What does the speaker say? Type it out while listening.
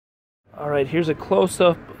Alright, here's a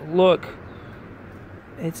close-up look.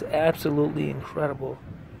 It's absolutely incredible.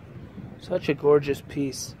 Such a gorgeous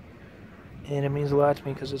piece. And it means a lot to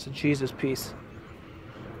me because it's a Jesus piece.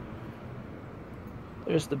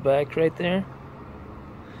 There's the back right there.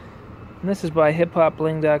 And this is by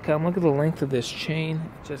HipHopBling.com. Look at the length of this chain.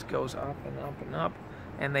 It just goes up and up and up.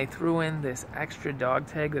 And they threw in this extra dog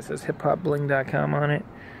tag that says HipHopBling.com on it.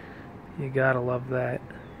 You gotta love that.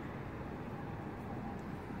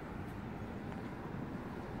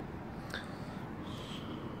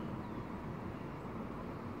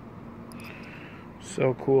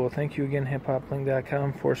 So cool. Thank you again,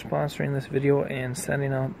 HipHopBling.com, for sponsoring this video and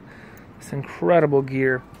sending out this incredible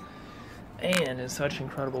gear and in such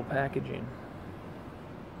incredible packaging.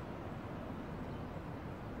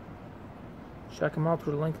 Check them out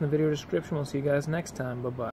through the link in the video description. We'll see you guys next time. Bye-bye.